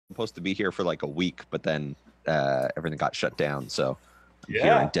supposed to be here for like a week, but then everything got shut down, so I'm here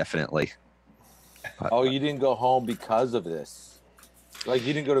Yeah. indefinitely. Oh, you didn't go home because of this? Like,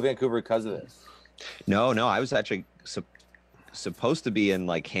 you didn't go to Vancouver because of this? No, I was actually supposed to be in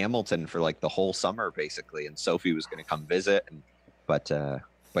like Hamilton for like the whole summer basically, and Sophie was going to come visit, but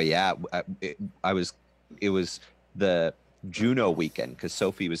yeah, it was the Juno weekend because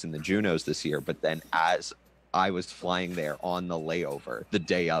Sophie was in the Junos this year, but then as I was flying there on the layover, the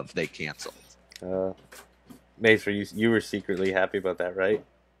day of, they canceled. Mayce, you were secretly happy about that, right?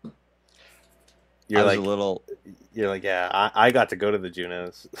 I was a little. You're like, yeah, I got to go to the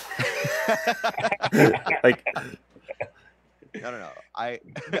Junos. Like, No.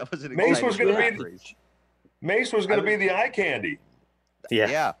 That was an Mayce was going to be. Mayce was going to be the eye candy.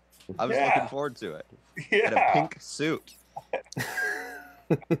 Yeah. I was looking forward to it. Yeah. In a pink suit.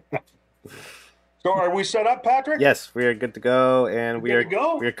 So are we set up, Patrick? Yes, we are good to go, and we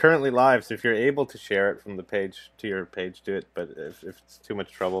are currently live. So if you're able to share it from the page to your page, do it. But if it's too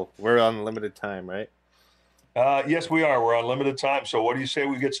much trouble, we're on limited time, right? Yes, we are. We're on limited time. So what do you say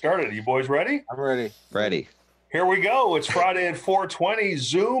we get started? Are you boys ready? I'm ready. Ready. Here we go. It's Friday at 4:20,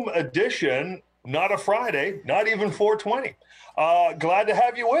 Zoom edition. Not a Friday, not even 4:20. Glad to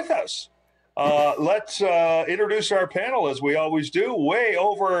have you with us. Let's introduce our panel as we always do. Way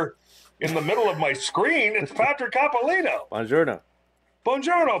over in the middle of my screen, it's Patrick Capolino. Buongiorno.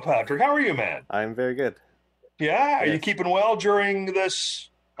 Buongiorno, Patrick. How are you, man? I'm very good. Yeah? Are you keeping well during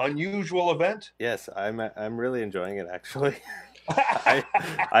this unusual event? Yes, I'm really enjoying it, actually.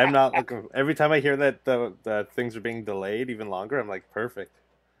 I'm not looking. Every time I hear that the things are being delayed even longer, I'm like, perfect.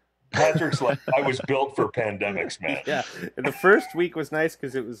 Patrick's like, I was built for pandemics, man. Yeah. And the first week was nice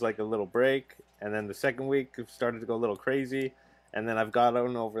because it was like a little break, and then the second week it started to go a little crazy, and then I've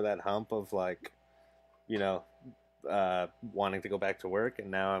gotten over that hump of like, wanting to go back to work,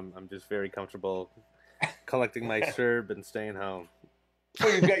 and now I'm just very comfortable collecting my CERB and staying home.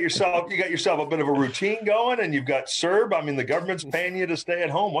 Well, you got yourself a bit of a routine going, and you've got CERB. I mean, the government's paying you to stay at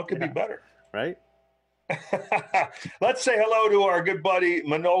home. What could be better? Right? Let's say hello to our good buddy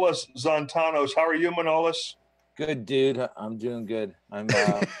Manolis Zontanos. How are you, Manolis? Good, dude. I'm doing good. I'm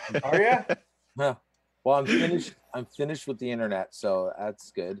Are you? well, I'm finished. I'm finished with the internet, so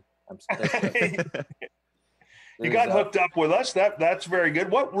that's good. You got hooked up with us. That's very good.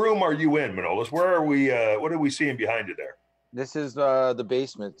 What room are you in, Manolis? Where are we? What are we seeing behind you there? This is the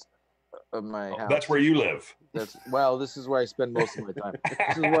basement of my house. That's where you live. This is where I spend most of my time.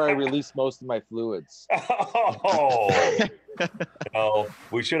 This is where I release most of my fluids. Oh, well,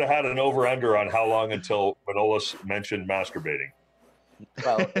 we should have had an over-under on how long until Manolis mentioned masturbating.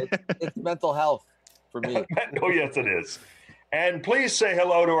 Well, it's mental health for me. Oh, yes, it is. And please say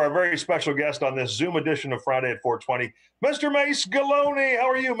hello to our very special guest on this Zoom edition of Friday at 4:20, Mr. Mayce Galoni. How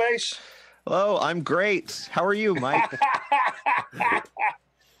are you, Mayce? Hello, I'm great. How are you, Mike?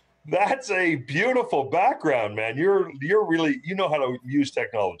 That's a beautiful background, man. You're really, you know how to use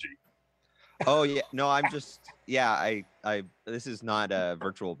technology. Oh yeah, no, I'm just I this is not a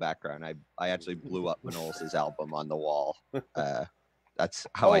virtual background. I actually blew up Manolis's album on the wall. That's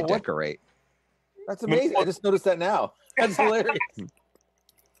how I decorate. That's amazing. I just noticed that now. That's hilarious.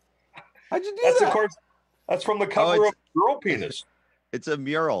 How'd you do that? Of course, that's from the cover of Girl Penis. It's a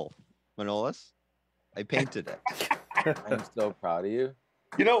mural, Manolis. I painted it. I'm so proud of you.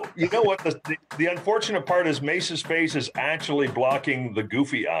 You know what? The unfortunate part is Mace's face is actually blocking the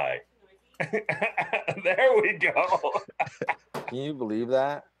goofy eye. There we go. Can you believe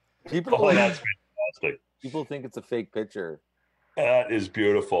that? People that's fantastic. People think it's a fake picture. That is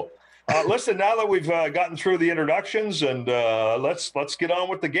beautiful. Listen, now that we've gotten through the introductions, and let's get on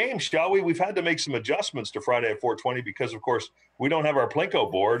with the game, shall we? We've had to make some adjustments to Friday at 4:20 because, of course, we don't have our Plinko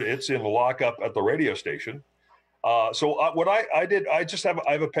board. It's in lockup at the radio station. So what I did, I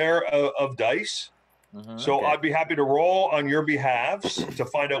have a pair of dice. So okay. I'd be happy to roll on your behalves to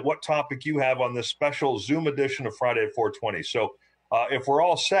find out what topic you have on this special Zoom edition of Friday at 4:20. So if we're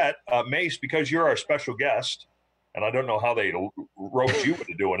all set, Mayce, because you're our special guest, and I don't know how they roped you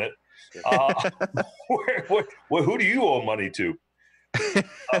into doing it, who do you owe money to?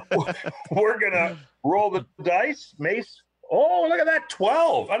 We're going to roll the dice. Mayce, oh, look at that,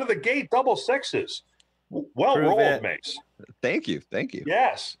 12 out of the gate, double sixes. Well rolled, Mayce. Thank you.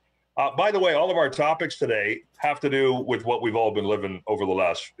 Yes. By the way, all of our topics today have to do with what we've all been living over the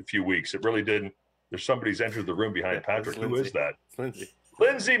last few weeks. It really didn't. There's somebody's entered the room behind Patrick. Who is that?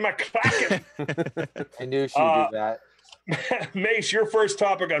 Lindsay McCracken. I knew she would do that. Mayce, your first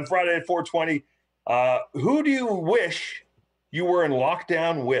topic on Friday at 4:20. Who do you wish you were in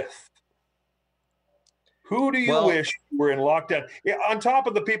lockdown with? Who do you wish you were in lockdown? Yeah, on top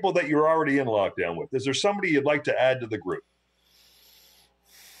of the people that you're already in lockdown with, is there somebody you'd like to add to the group?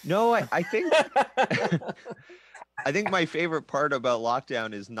 No, I think I think my favorite part about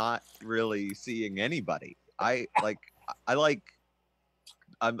lockdown is not really seeing anybody. I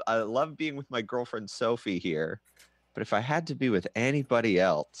love being with my girlfriend Sophie here, but if I had to be with anybody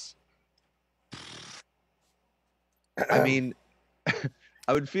else, I mean,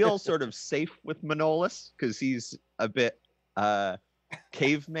 I would feel sort of safe with Manolis because he's a bit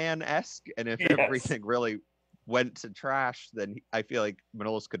caveman-esque, and if everything really went to trash, then I feel like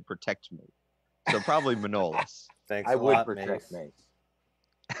Manolis could protect me. So probably Manolis. Thanks. I would protect Mayce.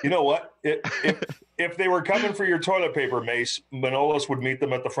 You know what? If they were coming for your toilet paper, Mayce, Manolis would meet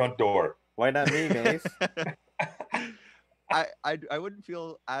them at the front door. Why not me, Mayce? I wouldn't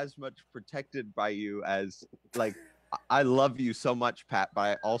feel as much protected by you as, like, I love you so much, Pat, but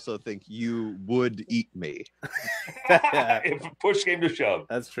I also think you would eat me. If push came to shove.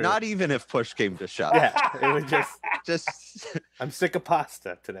 That's true. Not even if push came to shove. Yeah, it would just. I'm sick of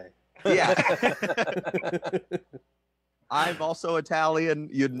pasta today. Yeah. I'm also Italian.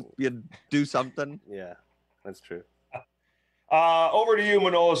 You'd do something. Yeah, that's true. Over to you,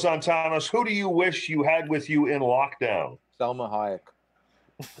 Manolis Zontanos. Who do you wish you had with you in lockdown? Salma Hayek.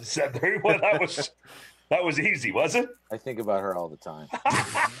 That was easy, was it? I think about her all the time.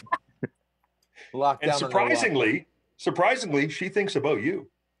 Lockdown. And surprisingly, she thinks about you.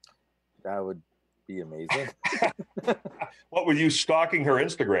 That would be amazing. What were you stalking her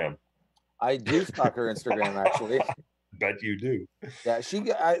Instagram? I do stalk her Instagram, actually. Bet you do. Yeah,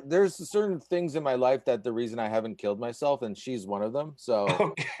 there's certain things in my life that the reason I haven't killed myself, and she's one of them. So,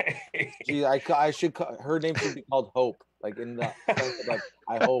 okay. Her name should be called Hope. Like in the sense of, like,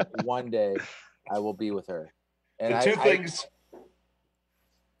 I hope one day I will be with her. And the two things.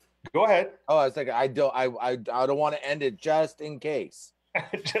 Go ahead. Oh, I was like, I don't want to end it just in case.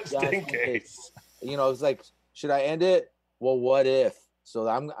 just in case. You know, it's like, should I end it? Well, what if? So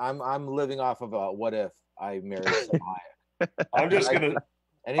I'm living off of a what if I married Salma Hayek.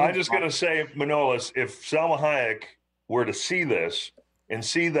 I'm just gonna say, Manolis, if Salma Hayek were to see this and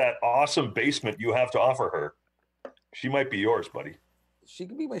see that awesome basement you have to offer her, she might be yours, buddy. She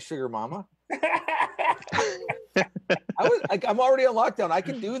could be my sugar mama. I'm already on lockdown. I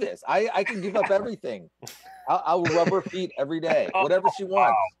can do this. I can give up everything. I'll rub her feet every day, whatever she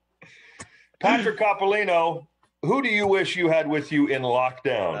wants. Patrick Coppolino, who do you wish you had with you in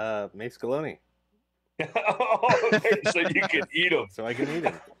lockdown? Mayce Galoni. So you can eat him. So I can eat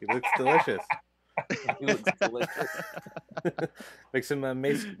him. He looks delicious. He looks delicious. Make some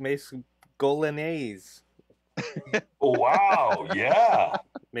Mayce Galoni. Oh, wow, yeah.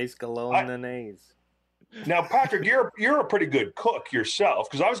 Mayce Galoni. Now, Patrick, you're a pretty good cook yourself,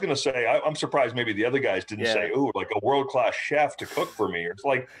 because I was going to say I'm surprised maybe the other guys didn't say, "Ooh, like a world-class chef to cook for me." It's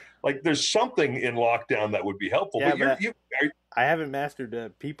like there's something in lockdown that would be helpful. Yeah, but I haven't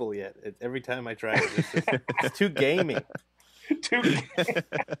mastered people yet. Every time I try it's too gamey.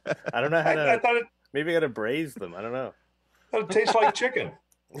 I don't know how to. Maybe I got to braise them. I don't know. It tastes like chicken.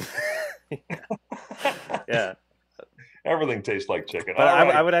 Yeah. Everything tastes like chicken. But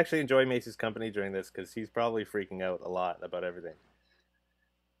I would actually enjoy Mayce's company during this because he's probably freaking out a lot about everything.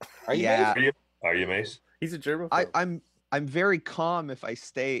 Are you Mayce? Are you Mayce? He's a germaphobe. I'm very calm if I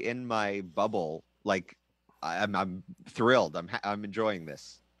stay in my bubble. Like I'm thrilled. I'm enjoying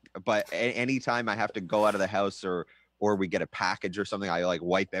this. But anytime I have to go out of the house or we get a package or something, I like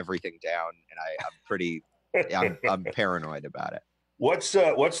wipe everything down, and I'm paranoid about it. What's the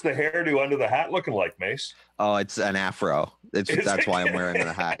hairdo under the hat looking like, Mayce? Oh, it's an afro. That's why I'm wearing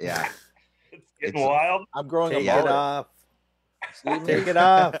the hat. Yeah, it's getting wild. I'm growing a mullet. Take it off. Take it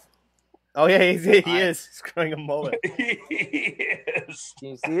off. Oh yeah, he is. He's growing a mullet. He is. Can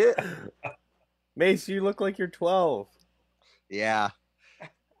you see it? Mayce, you look like you're 12. Yeah.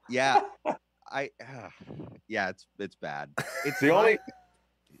 Yeah. It's bad. It's the only.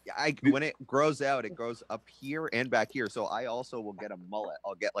 When it grows out, it grows up here and back here. So I also will get a mullet.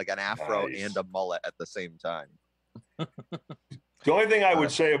 I'll get like an afro and a mullet at the same time. The only thing I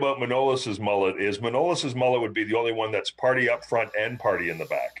would say about Manolis's mullet would be the only one that's party up front and party in the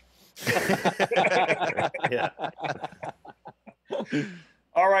back. Yeah.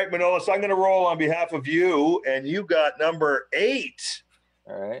 All right, Manolis, I'm going to roll on behalf of you, and you got number 8.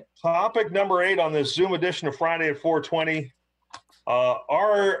 All right. Topic number 8 on this Zoom edition of Friday at 420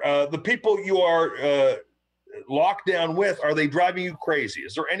 are the people you are locked down with, are they driving you crazy?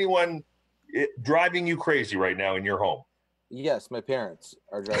 Is there anyone driving you crazy right now in your home? Yes, my parents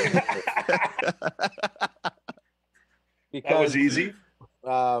are driving me crazy. That was easy.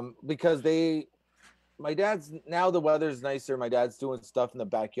 Because they my dad's now the weather's nicer. My dad's doing stuff in the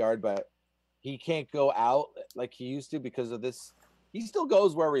backyard, but he can't go out like he used to because of this. He still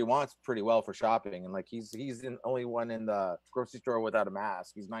goes wherever he wants pretty well for shopping, and like he's the only one in the grocery store without a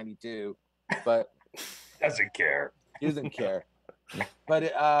mask. He's 92, but doesn't care. He doesn't care.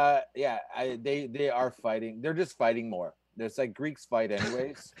 But yeah, they are fighting. They're just fighting more. It's like Greeks fight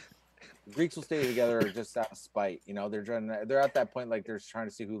anyways. Greeks will stay together just out of spite. You know, they're at that point like they're trying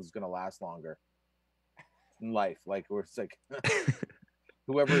to see who's gonna last longer in life. Like we're like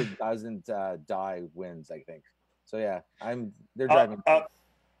whoever doesn't die wins, I think. So yeah, they're driving.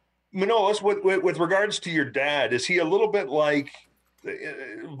 Manolis, with regards to your dad, is he a little bit like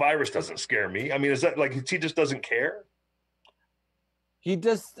virus doesn't scare me? I mean, is that like he just doesn't care? He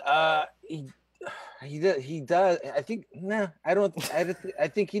just he does. I think I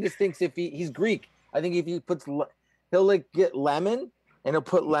think he just thinks if he's Greek. I think if he puts he'll like get lemon and he'll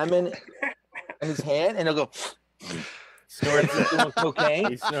put lemon in his hand and he'll go snorts it. Cocaine.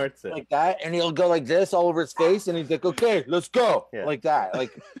 He snorts it like that, and he'll go like this all over his face, and he's like, "Okay, let's go," like that.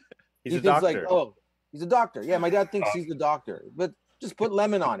 Like he's a doctor. Like, oh, he's a doctor. Yeah, my dad thinks he's a doctor, but just put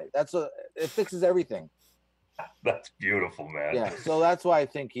lemon on it. It fixes everything. That's beautiful, man. Yeah, so that's why I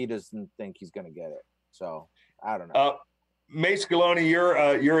think he doesn't think he's gonna get it. So I don't know. Mayce Galoni,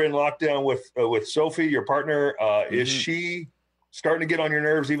 you're in lockdown with Sophie, your partner. Is she starting to get on your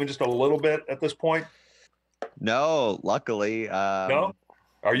nerves even just a little bit at this point? No, luckily. No?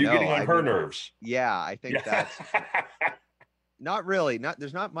 Are you getting on her nerves? Yeah, I think that's not really.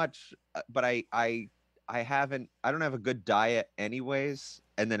 There's not much, but I don't have a good diet anyways,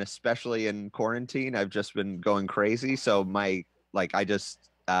 and then especially in quarantine, I've just been going crazy. So I've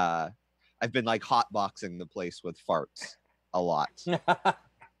been like hotboxing the place with farts a lot.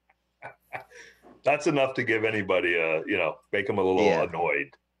 That's enough to give anybody make them a little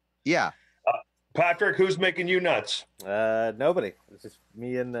annoyed. Yeah. Patrick, who's making you nuts? Nobody. It's just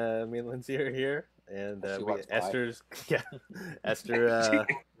me and Lindsay are here, and Esther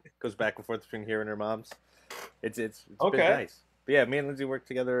goes back and forth between here and her mom's. It's been nice. But yeah, me and Lindsay work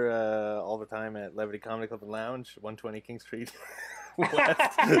together all the time at Levity Comedy Club Lounge, 120 King Street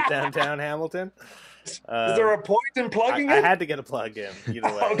West, downtown Hamilton. Is there a point in plugging it? I had to get a plug in either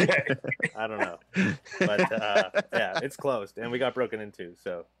way. Okay. I don't know, but yeah, it's closed, and we got broken into.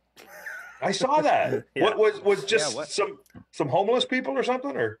 So I saw that. Yeah. What was just some homeless people or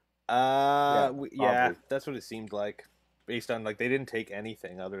something, or? Yeah, that's what it seemed like. Based on like they didn't take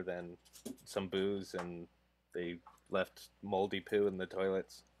anything other than some booze, and they left moldy poo in the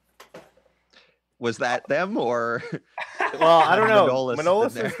toilets. Was that them or? Well, I don't know.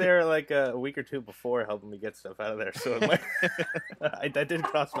 Manolis was there like a week or two before helping me get stuff out of there. So that did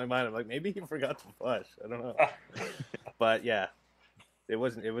cross my mind. I'm like, maybe he forgot to flush. I don't know. But yeah, it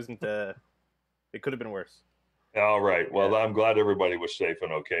wasn't. It could have been worse. All right. Well, I'm glad everybody was safe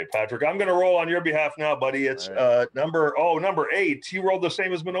and okay. Patrick, I'm going to roll on your behalf now, buddy. It's number 8. You rolled the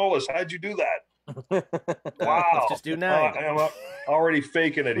same as Manolis. How'd you do that? Wow. Let's just do 9. I'm already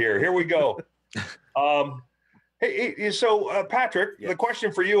faking it here. Here we go. So Patrick, the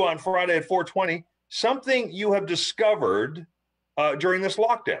question for you on Friday at 4:20, something you have discovered during this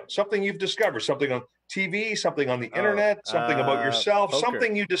lockdown, something you've discovered, something on TV, something on the internet, something about yourself, poker.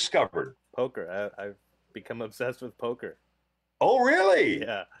 Something you discovered. Poker. I've become obsessed with poker. Oh, really?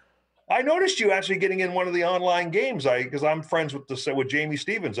 Yeah. I noticed you actually getting in one of the online games. Because I'm friends with Jamie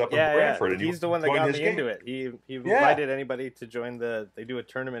Stevens up in Brantford. Yeah. And he's the one that got me into it. He invited anybody to join they do a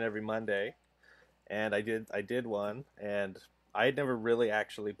tournament every Monday, and I did one, and I had never really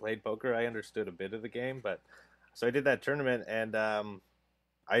actually played poker. I understood a bit of the game, so I did that tournament, and I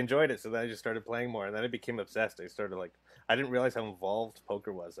enjoyed it. So then I just started playing more, and then I became obsessed. I didn't realize how involved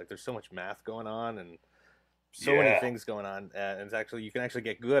poker was. Like there's so much math going on, and so many things going on, and it's actually you can actually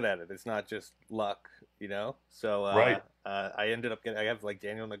get good at it. It's not just luck, you know. So I ended up I have like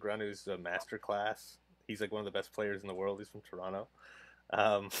Daniel Negreanu, who's a master class. He's like one of the best players in the world. He's from Toronto.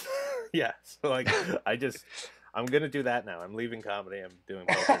 Yeah. So like I'm gonna do that now. I'm leaving comedy. I'm doing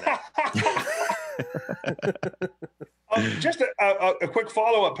poker now. Just a quick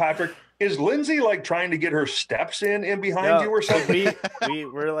follow-up, Patrick. Is Lindsay like trying to get her steps in behind you or something?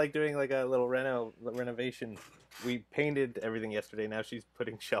 We're like doing like a little renovation. We painted everything yesterday. Now she's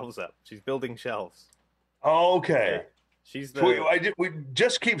putting shelves up. She's building shelves. Okay. Yeah. She's we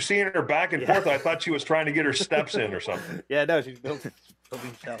just keep seeing her back and forth. I thought she was trying to get her steps in or something. Yeah, no, she's building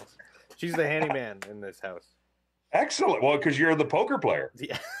shelves. She's the handyman in this house. Excellent. Well, because you're the poker player.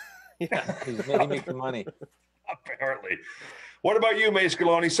 Yeah. He's making money. Apparently. What about you, Mayce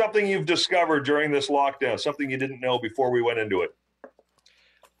Galoni? Something you've discovered during this lockdown, something you didn't know before we went into it?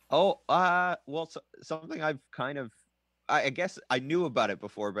 Oh, well, something I've kind of, I guess I knew about it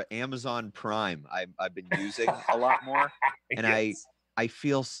before, but Amazon Prime, I've been using a lot more, and Yes. I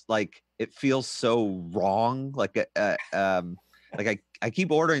feel like it feels so wrong. Like I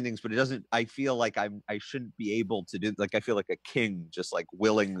keep ordering things, but it doesn't. I feel like I shouldn't be able to do. Like I feel like a king, just like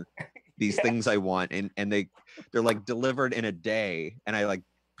willing these things I want, and they're like delivered in a day, and I like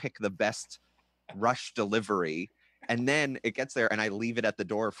pick the best rush delivery, and then it gets there and I leave it at the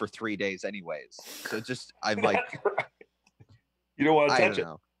door for 3 days anyways. So it's just I'm like, You don't want to I touch don't it.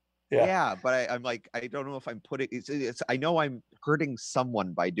 know. Yeah. Yeah, but I'm like, I don't know if I'm putting it's I know I'm hurting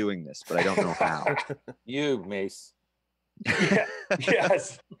someone by doing this, but I don't know how. You, Mace. Yeah.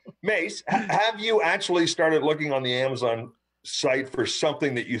 Yes. Mace, have you actually started looking on the Amazon site for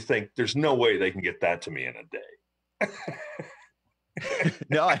something that you think there's no way they can get that to me in a day?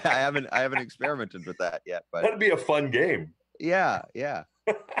 No, I haven't experimented with that yet, but That'd be a fun game. yeah.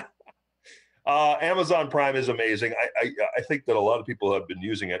 Amazon Prime is amazing. I think that a lot of people have been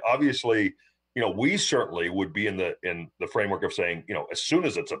using it. Obviously, we certainly would be in the framework of saying, as soon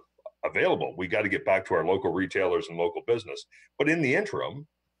as it's available, we got to get back to our local retailers and local business. But in the interim,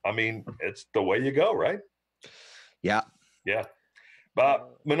 I mean, it's the way you go, right? Yeah. Yeah.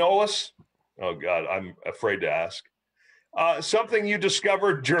 Manolis, oh God, I'm afraid to ask. Something you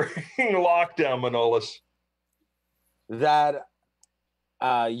discovered during lockdown, Manolis. That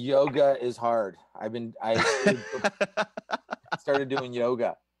yoga is hard. I started doing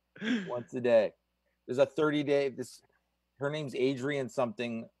yoga once a day. There's a 30-day, her name's Adrian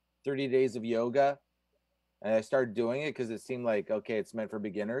something, 30 days of yoga. And I started doing it because it seemed like, okay, it's meant for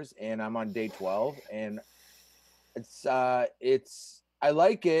beginners. And I'm on day 12, and it's I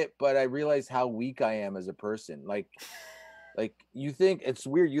like it, but I realize how weak I am as a person. Like you think it's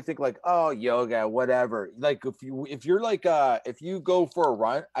weird. You think like, oh, yoga, whatever. Like if you're like if you go for a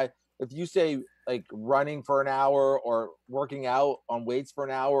run, if you say like running for an hour or working out on weights for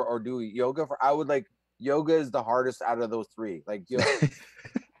an hour or do yoga I would like yoga is the hardest out of those three. Like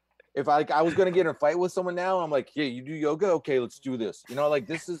if I was gonna get in a fight with someone now, I'm like, yeah, you do yoga, okay, let's do this. Like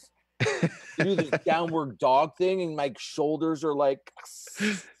this is you do this downward dog thing, and my shoulders are like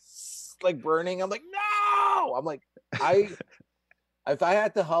burning. I'm like, no. I'm like, if I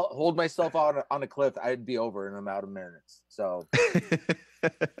had to hold myself out on a cliff, I'd be over in about a minute. So,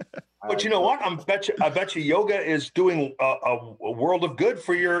 but you know what? I bet you yoga is doing a world of good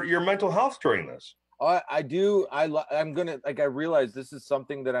for your mental health during this. I do. I'm gonna I realize this is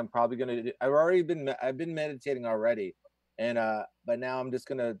something that I'm probably gonna do. I've been meditating already, and but now I'm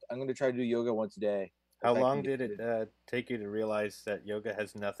gonna try to do yoga once a day. How long did it take you to realize that yoga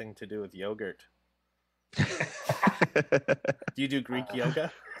has nothing to do with yogurt? Do you do Greek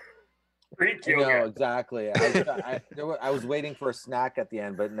yoga? Greek yoga. No, exactly. I was waiting for a snack at the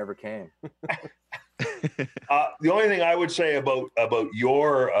end, but it never came. The only thing I would say about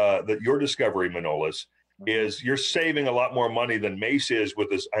your discovery, Manolis, is you're saving a lot more money than Mayce is with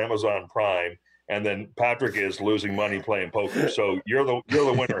his Amazon Prime, and then Patrick is losing money playing poker. So you're the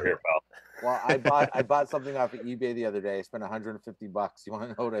winner here, pal. Well, I bought something off of eBay the other day. I spent $150. You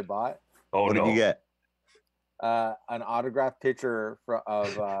want to know what I bought? Oh, what did you get? An autographed picture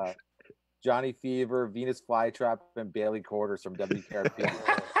of Johnny Fever, Venus Flytrap, and Bailey Quarters from WKRP.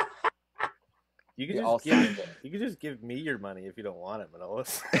 You could just give me your money if you don't want it,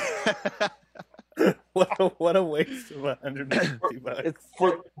 Manolis. What a waste of $150.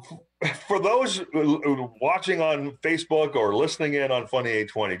 For those watching on Facebook or listening in on Funny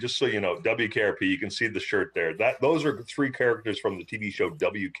 820, just so you know, WKRP, you can see the shirt there. Those are 3 characters from the TV show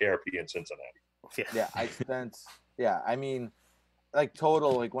WKRP in Cincinnati. Yeah, I spent. Yeah, I mean, like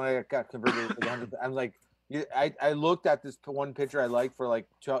total. Like when I got converted, I'm like, I looked at this one picture I liked for like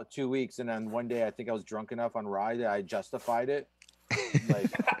 2 weeks, and then one day I think I was drunk enough on rye that I justified it.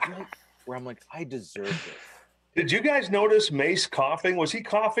 Where I'm like, I deserve it. Did you guys notice Mayce coughing? Was he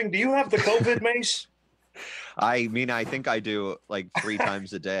coughing? Do you have the COVID, Mayce? I mean, I think I do like 3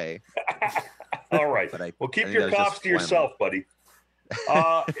 times a day. All right. Well, keep your coughs to yourself, buddy.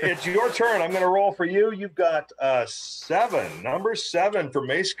 It's your turn. I'm going to roll for you. You've got 7. Number 7 for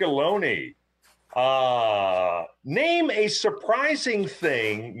Mayce Galoni. Name a surprising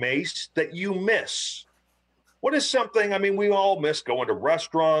thing, Mayce, that you miss. What is something, I mean, we all miss going to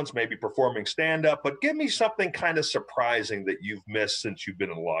restaurants, maybe performing stand-up, but give me something kind of surprising that you've missed since you've been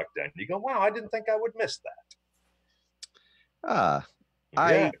in lockdown. You go, wow, I didn't think I would miss that.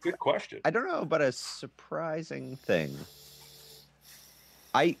 Good question. I don't know about a surprising thing.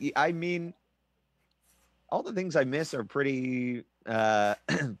 I mean, all the things I miss are pretty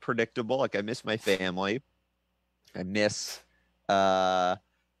predictable. Like I miss my family. I miss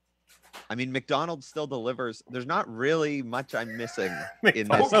I mean, McDonald's still delivers. There's not really much I'm missing in this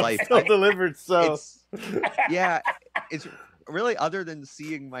McDonald's life. still delivered, so Yeah, it's really, other than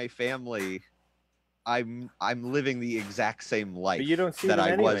seeing my family, I'm living the exact same life but you don't see that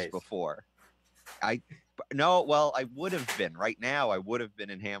them I was anyways. before. No, well, I would have been right now. I would have been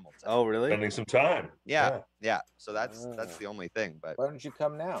in Hamilton. Oh, really? Spending some time. Yeah. So that's the only thing. But Why don't you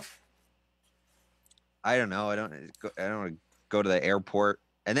come now? I don't know. I don't want to go to the airport.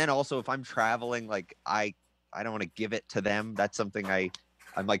 And then also, if I'm traveling, like I don't want to give it to them. That's something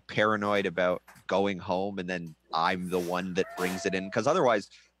I'm like paranoid about, going home and then I'm the one that brings it in, because otherwise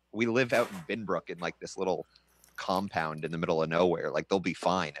we live out in Binbrook in like this little compound in the middle of nowhere. Like they'll be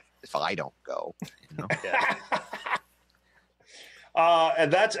fine if I don't go. You know?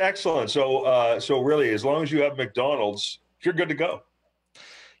 And that's excellent. So really, as long as you have McDonald's, you're good to go.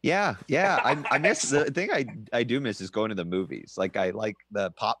 Yeah. I miss the thing I do miss is going to the movies. Like I like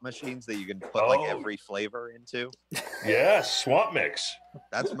the pop machines that you can put like every flavor into. Yes, Swamp Mix.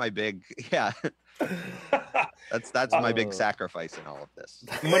 That's my big that's my big sacrifice in all of this.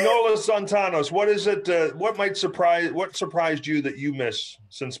 Manolis Santanos, what is it? What surprised you that you miss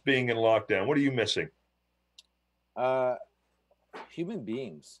since being in lockdown? What are you missing? Human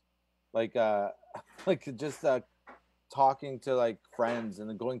beings, like just talking to like friends and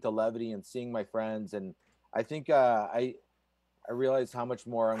then going to Levity and seeing my friends. And I think I realized how much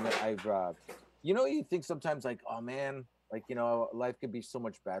more I've you think sometimes like, oh man, like, life could be so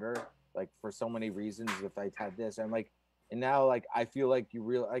much better, like for so many reasons if I had this. I'm like, and now like I feel like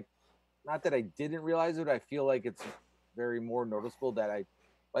not that I didn't realize it, I feel like it's very more noticeable that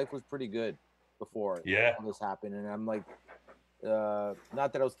life was pretty good before all this happened. And I'm like,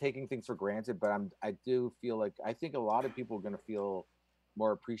 not that I was taking things for granted, but I do feel like I think a lot of people are going to feel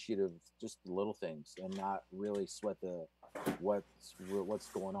more appreciative of just the little things and not really sweat the what's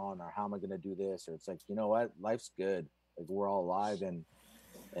going on or how am I going to do this, or it's like, you know what, life's good, like we're all alive, and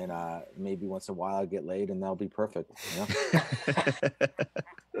maybe once in a while I get laid and that'll be perfect,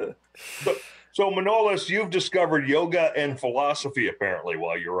 So Manolis, you've discovered yoga and philosophy apparently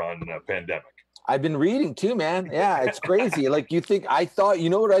while you're on pandemic. I've been reading too, man. Yeah, it's crazy. Like I thought, you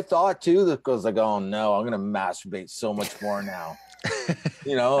know what I thought too? That goes like, oh no, I'm gonna masturbate so much more now.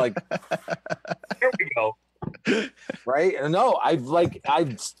 Like There we go. Right? No, I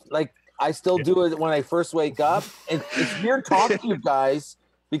still do it when I first wake up. And it's weird talking to you guys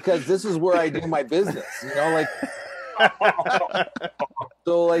because this is where I do my business.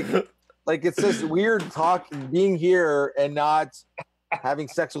 So like it's this weird talk being here and not having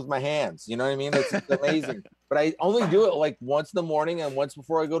sex with my hands, you know what I mean? It's amazing. But I only do it like once in the morning and once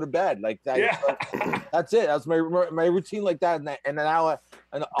before I go to bed. Like that, that's it. That's my routine like that. And now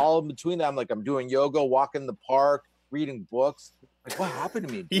and all in between that, I'm like, I'm doing yoga, walking the park, reading books. Like, what happened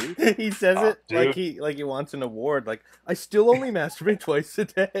to me, dude? He says it like he wants an award. Like, I still only masturbate twice a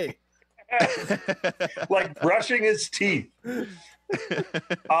day. Like brushing his teeth.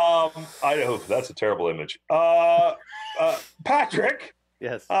 I know that's a terrible image. Patrick,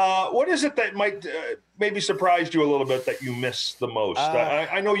 yes. What is it that might maybe surprised you a little bit that you miss the most?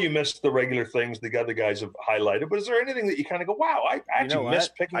 I know you missed the regular things the other guys have highlighted, but is there anything that you kind of go, wow, I actually miss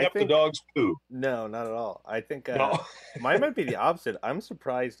picking up the dog's poo? No, not at all. I think mine might be the opposite. I'm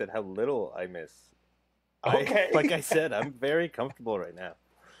surprised at how little I miss. Okay. Like I said, I'm very comfortable right now.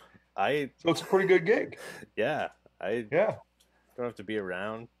 So it's a pretty good gig. Yeah. Don't have to be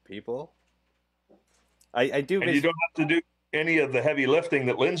around people. I do. And you don't have to do any of the heavy lifting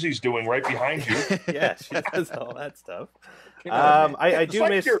that Lindsay's doing right behind you. Yeah, she does all that stuff. I do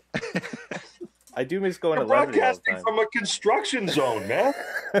miss. I do miss going to Levity all the broadcasting time. from a construction zone, man.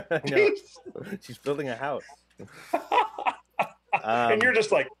 She's building a house. And you're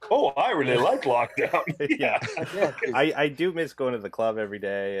just like, oh, I really like lockdown. Yeah. I do miss going to the club every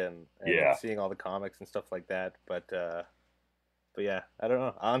day and seeing all the comics and stuff like that. But yeah, I don't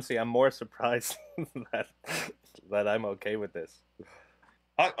know. Honestly, I'm more surprised that I'm okay with this.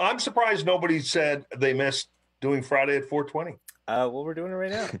 I'm surprised nobody said they missed doing Friday at 420. Well, we're doing it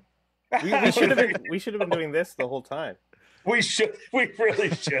right now. We should have been doing this the whole time. We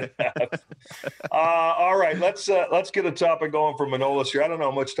really should have. All right, let's get a topic going for Manolis here. I don't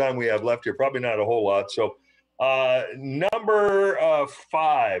know how much time we have left here. Probably not a whole lot. So number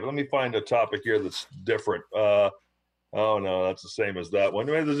 5. Let me find a topic here that's different. Oh no, that's the same as that one.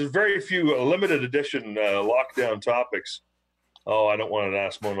 There's very few limited edition lockdown topics. Oh, I don't want to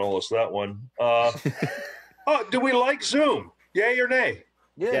ask Manolis that one. Do we like Zoom? Yay or nay?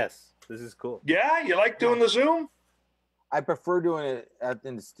 Yeah. Yes, this is cool. Yeah, you like doing the Zoom? I prefer doing it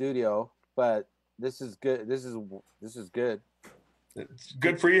in the studio, but this is good. This is good. It's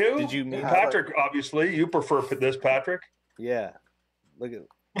good for you. Did you meet Patrick? Obviously, you prefer this, Patrick. Yeah. Look at.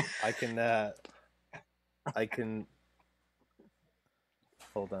 I can.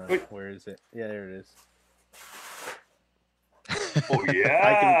 Hold on. Wait. Where is it? Yeah, there it is. Oh yeah.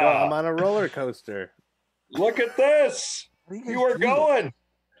 I can go. I'm on a roller coaster. Look at this. You are going.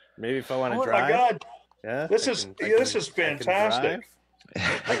 Maybe if I want to Oh drive. my God. Yeah. This is fantastic.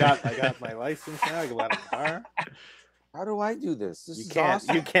 I got my license now. I can buy a car. How do I do this? This You is can't.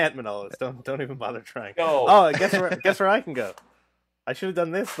 awesome. You can't, Manolis. Don't even bother trying. No. Oh, guess where I can go. I should have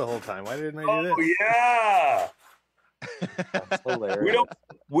done this the whole time. Why didn't I do this? Oh yeah. That's hilarious.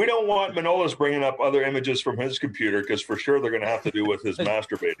 We don't want Manolis bringing up other images from his computer because for sure they're going to have to do with his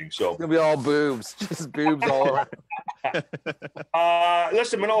masturbating. So It's gonna be all boobs, just boobs all around.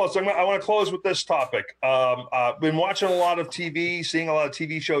 listen, Manolis, I want to close with this topic. Been watching a lot of TV, seeing a lot of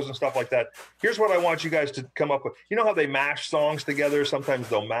TV shows and stuff like that. Here's what I want you guys to come up with. You know how they mash songs together?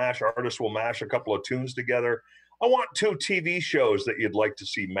 Sometimes artists will mash a couple of tunes together. I want 2 TV shows that you'd like to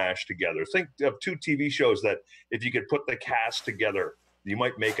see mashed together. Think of 2 TV shows that if you could put the cast together, you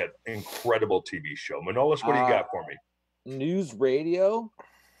might make an incredible TV show. Manolis, what do you got for me? News Radio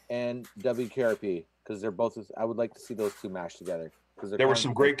and WKRP, because they're both. I would like to see those 2 mashed together. There were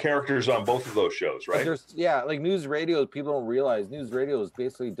some great characters on both of those shows, right? Like News Radio. People don't realize News Radio is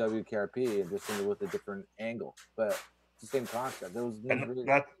basically WKRP and just with a different angle, but it's the same concept. There was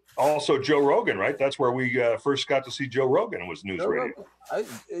that also Joe Rogan, right? That's where we first got to see Joe Rogan was News Radio.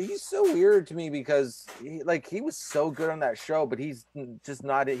 He's so weird to me because he was so good on that show, but he's just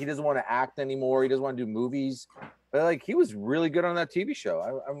not. He doesn't want to act anymore. He doesn't want to do movies. But he was really good on that TV show.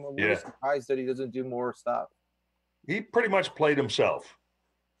 I'm really surprised that he doesn't do more stuff. He pretty much played himself.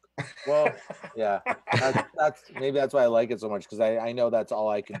 Well, yeah, that's why I like it so much because I know that's all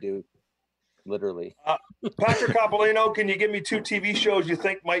I can do. Literally. Patrick Coppolino, can you give me 2 TV shows you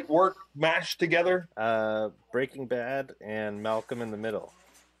think might work mashed together? Breaking Bad and Malcolm in the Middle.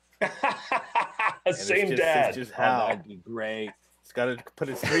 Same dad. It's just how that'd be great. It's got to put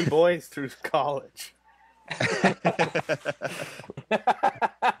his 3 boys through college.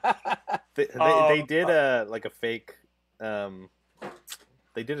 They did a fake.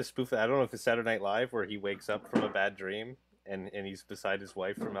 They did a spoof. I don't know if it's Saturday Night Live where he wakes up from a bad dream. And he's beside his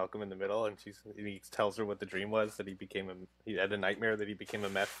wife from Malcolm in the Middle, and he tells her what the dream was, that he had a nightmare that he became a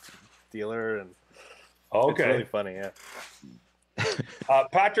meth dealer, and it's really funny, yeah.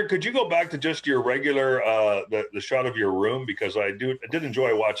 Patrick, could you go back to just your regular the shot of your room, because I did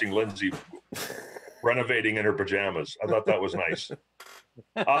enjoy watching Lindsay renovating in her pajamas. I thought that was nice.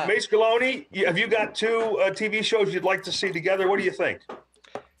 Mayce Galoni, have you got 2 TV shows you'd like to see together? What do you think?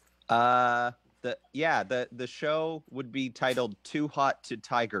 The show would be titled Too Hot to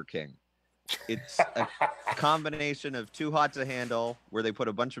Tiger King. It's a combination of Too Hot to Handle, where they put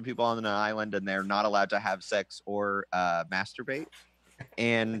a bunch of people on an island and they're not allowed to have sex or masturbate,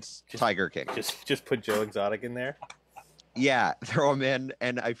 and Tiger King. Just put Joe Exotic in there. Yeah, throw him in,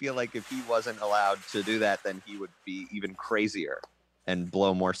 and I feel like if he wasn't allowed to do that, then he would be even crazier and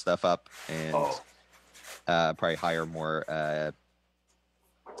blow more stuff up and probably hire more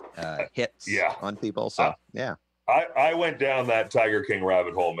hits on people. So I went down that Tiger King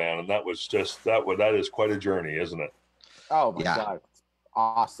rabbit hole, man, and that was just that is quite a journey, isn't it? Oh my God,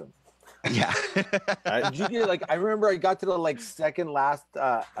 awesome. Yeah. Did you get I remember I got to the second last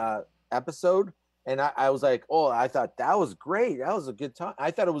episode, and I was like, oh, I thought that was great. That was a good time.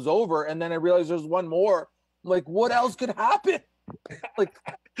 I thought it was over, and then I realized there's one more. I'm like, what else could happen?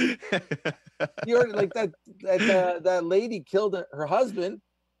 You're that lady killed her husband.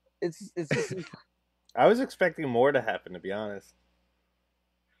 It's just. I was expecting more to happen, to be honest.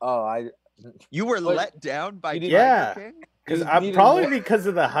 Oh, you were let down by Tiger King? Because probably because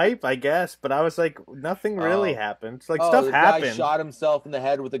of the hype, I guess. But I was like, nothing really happened. Stuff the happened. Guy shot himself in the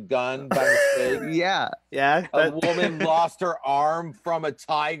head with a gun by mistake. Yeah. A woman lost her arm from a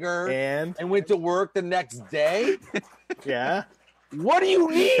tiger and went to work the next day. Yeah. What do you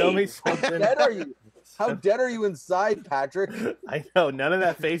need? Show me something. How dead are you? How dead are you inside, Patrick? I know. None of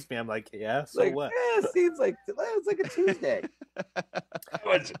that fazed me. I'm like, yeah, so what? It seems like it's like a Tuesday.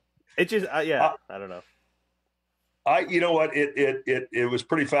 It just, I don't know. You know what? It was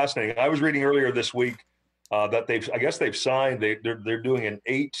pretty fascinating. I was reading earlier this week that they've signed. They're doing an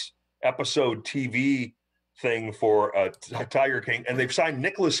 8-episode TV thing for Tiger King, and they've signed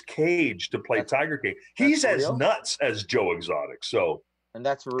Nicolas Cage to play Tiger King. He's as nuts as Joe Exotic. So, and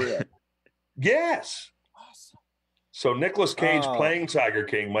that's real. Yes. Awesome. So Nicolas Cage playing Tiger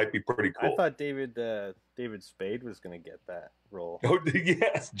King might be pretty cool. I thought David Spade was going to get that role. Oh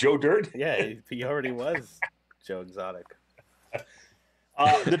yes, Joe Dirt. Yeah, he already was Joe Exotic.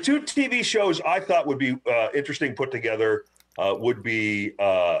 The two TV shows I thought would be interesting put together would be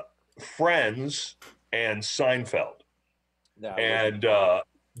Friends and Seinfeld. And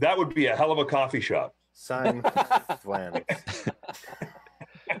that would be a hell of a coffee shop. Seinfeld.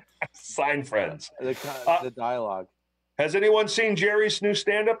 Seinfriends. The dialogue. Has anyone seen Jerry's new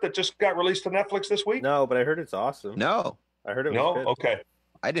stand-up that just got released on Netflix this week? No, but I heard it's awesome. No, I heard it was good. Okay.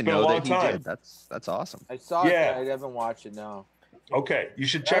 I didn't know that he did. That's awesome. I saw it. I haven't watched it. No. Okay, you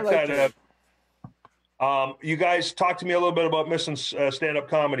should check that out. You guys talk to me a little bit about missing stand-up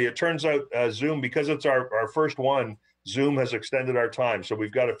comedy. It turns out Zoom, because it's our first one, Zoom has extended our time, so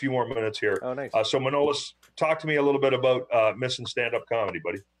we've got a few more minutes here. Oh, nice. So Manolis, talk to me a little bit about missing stand-up comedy,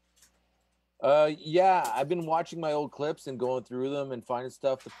 buddy. Yeah, I've been watching my old clips and going through them and finding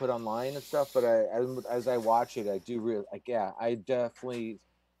stuff to put online and stuff. But as I watch it, I do really I definitely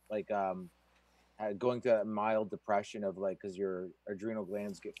going through that mild depression of because your adrenal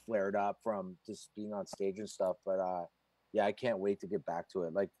glands get flared up from just being on stage and stuff. But I can't wait to get back to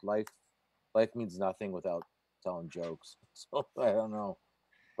it. Like life means nothing without telling jokes. So I don't know.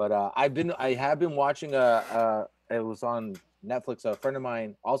 But I have been watching it was on Netflix. A friend of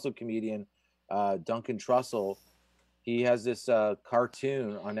mine, also comedian, Duncan Trussell, he has this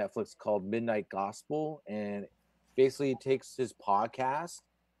cartoon on Netflix called Midnight Gospel, and basically he takes his podcast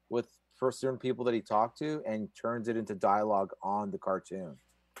with certain people that he talked to and turns it into dialogue on the cartoon,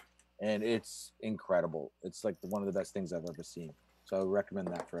 and it's incredible. It's like one of the best things I've ever seen, so I would recommend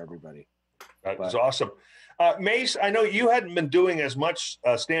that for everybody. That's awesome. Mayce, I know you hadn't been doing as much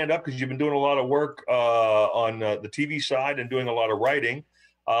stand-up because you've been doing a lot of work on the TV side and doing a lot of writing.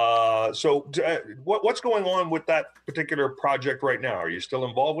 So what's going on with that particular project right now? Are you still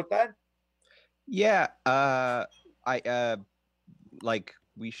involved with that? Yeah.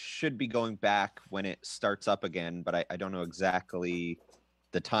 We should be going back when it starts up again, but I don't know exactly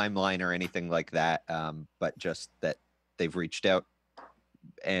the timeline or anything like that. But just that they've reached out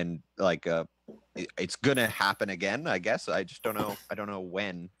and it's gonna happen again, I guess. I just don't know. I don't know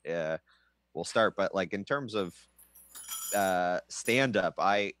when we'll start, but in terms of stand up,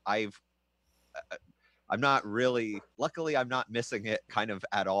 I'm not really, luckily I'm not missing it kind of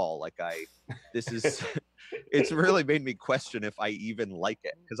at all. It's really made me question if I even like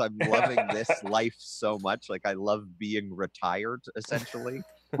it, because I'm loving this life so much. I love being retired essentially.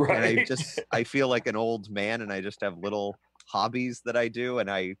 Right. And I feel like an old man, and I just have little hobbies that I do, and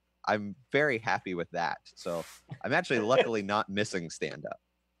I'm very happy with that. So I'm actually luckily not missing stand up.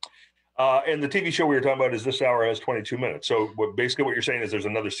 And the TV show we were talking about is this hour has 22 minutes. So basically what you're saying is there's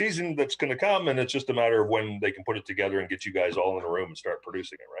another season that's going to come, and it's just a matter of when they can put it together and get you guys all in a room and start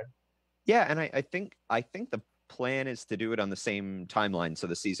producing it, right? Yeah, and I think the plan is to do it on the same timeline, so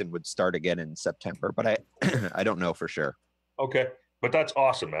the season would start again in September, but I don't know for sure. Okay, but that's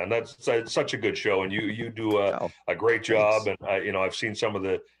awesome, man. That's such a good show, and you do a great job. Thanks. And I've seen some of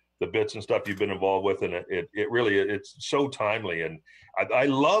the bits and stuff you've been involved with, and it really, it's so timely. And I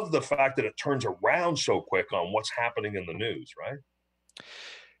love the fact that it turns around so quick on what's happening in the news, right?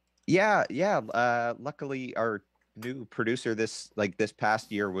 Yeah. Luckily, our new producer this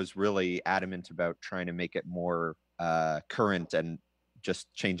past year was really adamant about trying to make it more current and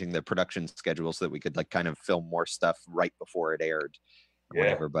just changing the production schedule so that we could kind of film more stuff right before it aired.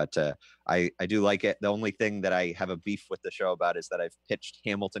 Whatever, but I do like it. The only thing that I have a beef with the show about is that I've pitched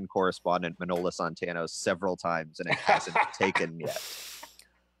Hamilton correspondent Manolis Santano several times and it hasn't taken yet.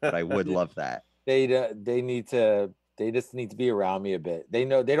 But I would love that. They just need to be around me a bit. They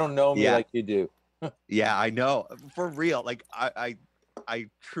don't know me like you do. Yeah, I know, for real. I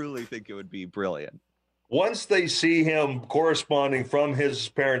truly think it would be brilliant. Once they see him corresponding from his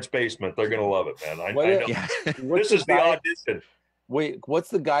parents' basement, they're gonna love it, man. I know. Yeah. This is the audition. Wait, what's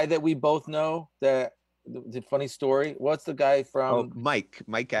the guy that we both know? The funny story. What's the guy from?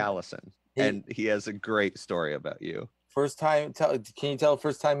 Mike Allison, and he has a great story about you. First time. Can you tell?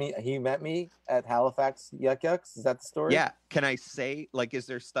 First time he met me at Halifax Yuck Yucks. Is that the story? Yeah. Can I say is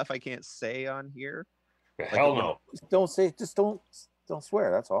there stuff I can't say on here? Hell no. Don't say. Just don't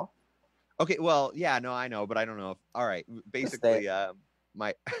swear. That's all. Okay. Well, yeah. No, I know, but I don't know. All right. Basically,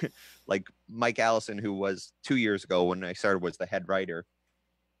 Mike Allison, who was 2 years ago when I started, was the head writer.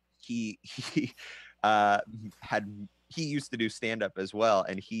 He used to do stand up as well,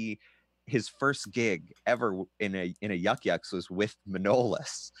 and his first gig ever in a Yuck Yucks was with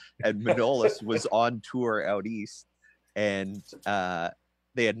Manolis, and Manolis was on tour out east, and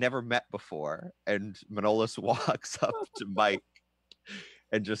they had never met before, and Manolis walks up to Mike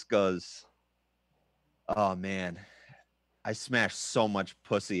and just goes, "Oh man, I smashed so much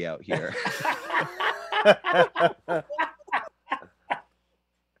pussy out here."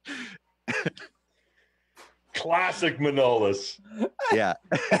 Classic Manolis. Yeah.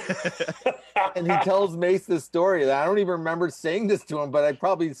 And he tells Mayce this story that I don't even remember saying this to him, but I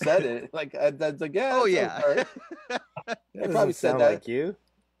probably said it. Like, that's like, yeah. Oh yeah. Okay. I probably said that. Like you.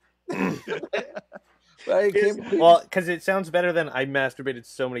 Well, because it sounds better than I masturbated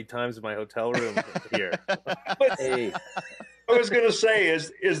so many times in my hotel room here. hey. I was going to say,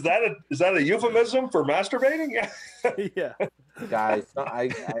 is that a euphemism for masturbating? Yeah. Guys, no,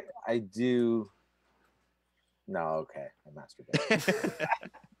 I do. No, okay, I masturbate.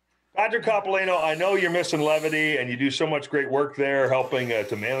 Patrick Coppolino, I know you're missing Levity, and you do so much great work there, helping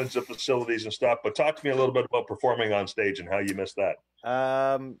to manage the facilities and stuff. But talk to me a little bit about performing on stage and how you miss that.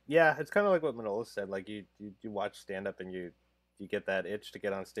 Yeah, it's kind of like what Manolis said. Like you watch stand up and you get that itch to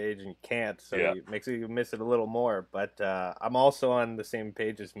get on stage and you can't, so it makes you miss it a little more. But I'm also on the same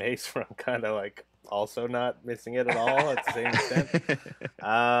page as Mayce, where I'm kind of like also not missing it at all at the same extent.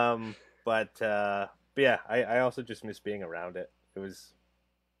 But yeah, I also just miss being around it. It was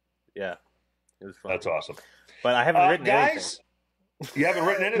fun. That's awesome. But I haven't written guys, anything. You haven't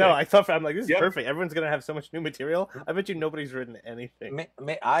written anything? No, I'm like, this is perfect. Everyone's going to have so much new material. I bet you nobody's written anything.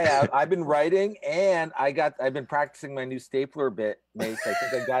 I have. I've been writing, and I've been practicing my new stapler bit, Mayce. I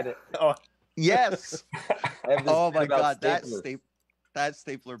think I got it. Oh, yes. Oh my God, staplers. that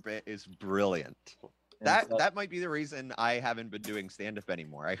stapler bit is brilliant. That might be the reason I haven't been doing stand-up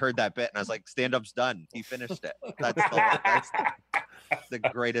anymore. I heard that bit and I was like, stand-up's done. He finished it. That's the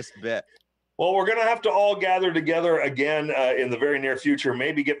greatest bit. Well, we're going to have to all gather together again in the very near future.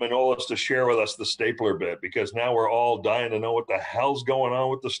 Maybe get Manolis to share with us the stapler bit, because now we're all dying to know what the hell's going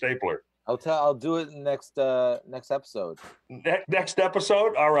on with the stapler. I'll do it in next episode. Next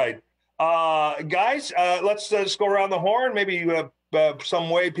episode? All right. Guys, let's just go around the horn. Maybe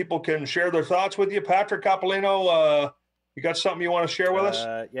some way people can share their thoughts with you. Patrick Coppolino, you got something you want to share with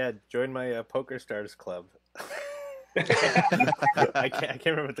us? Yeah, join my Poker Stars Club. I can't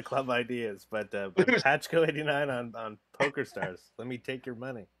remember what the club ID is, but Patchco89 on Poker Stars. Let me take your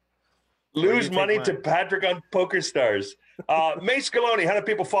money. Lose money to Patrick on Poker Stars. Mayce Galoni, how do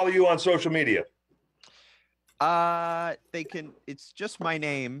people follow you on social media? They can. It's just my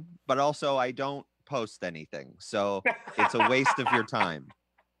name, but also I don't post anything, so it's a waste of your time.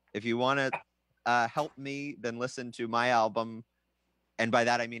 If you want to help me, then listen to my album, and by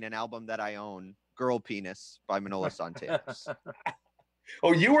that I mean an album that I own, Girl Penis by Manolis on tapes.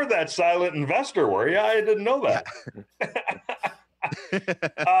 Oh, you were that silent investor, were you? I didn't know that.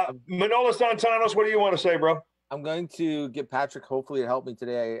 Manolis Dontanos, what do you want to say, bro? I'm going to get Patrick hopefully to help me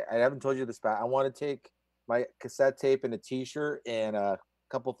today. I haven't told you this, but I want to take my cassette tape and a t-shirt and a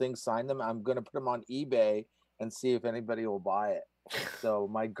couple things, sign them. I'm going to put them on eBay and see if anybody will buy it. So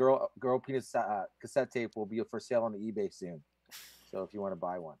my girl penis cassette tape will be for sale on eBay soon. So if you want to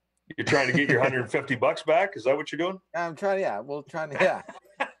buy one. You're trying to get your $150 back? Is that what you're doing? I'm trying, yeah. We're trying to, yeah.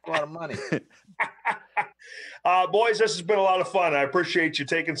 A lot of money. Boys, this has been a lot of fun. I appreciate you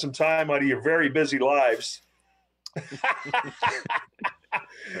taking some time out of your very busy lives to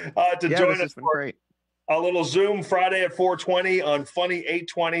join us for a little Zoom Friday at 4:20 on Funny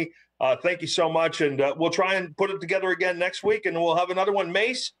 820. Thank you so much, and we'll try and put it together again next week, and we'll have another one.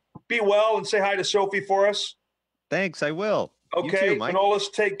 Mayce, be well and say hi to Sophie for us. Thanks, I will. Okay, Manolis,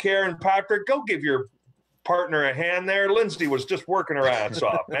 take care, and Patrick, go give your partner a hand there. Lindsay was just working her ass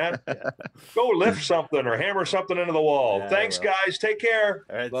off, man. Go lift something or hammer something into the wall. Thanks, guys. Take care.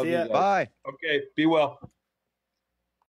 All right, see ya. Bye. Okay, be well.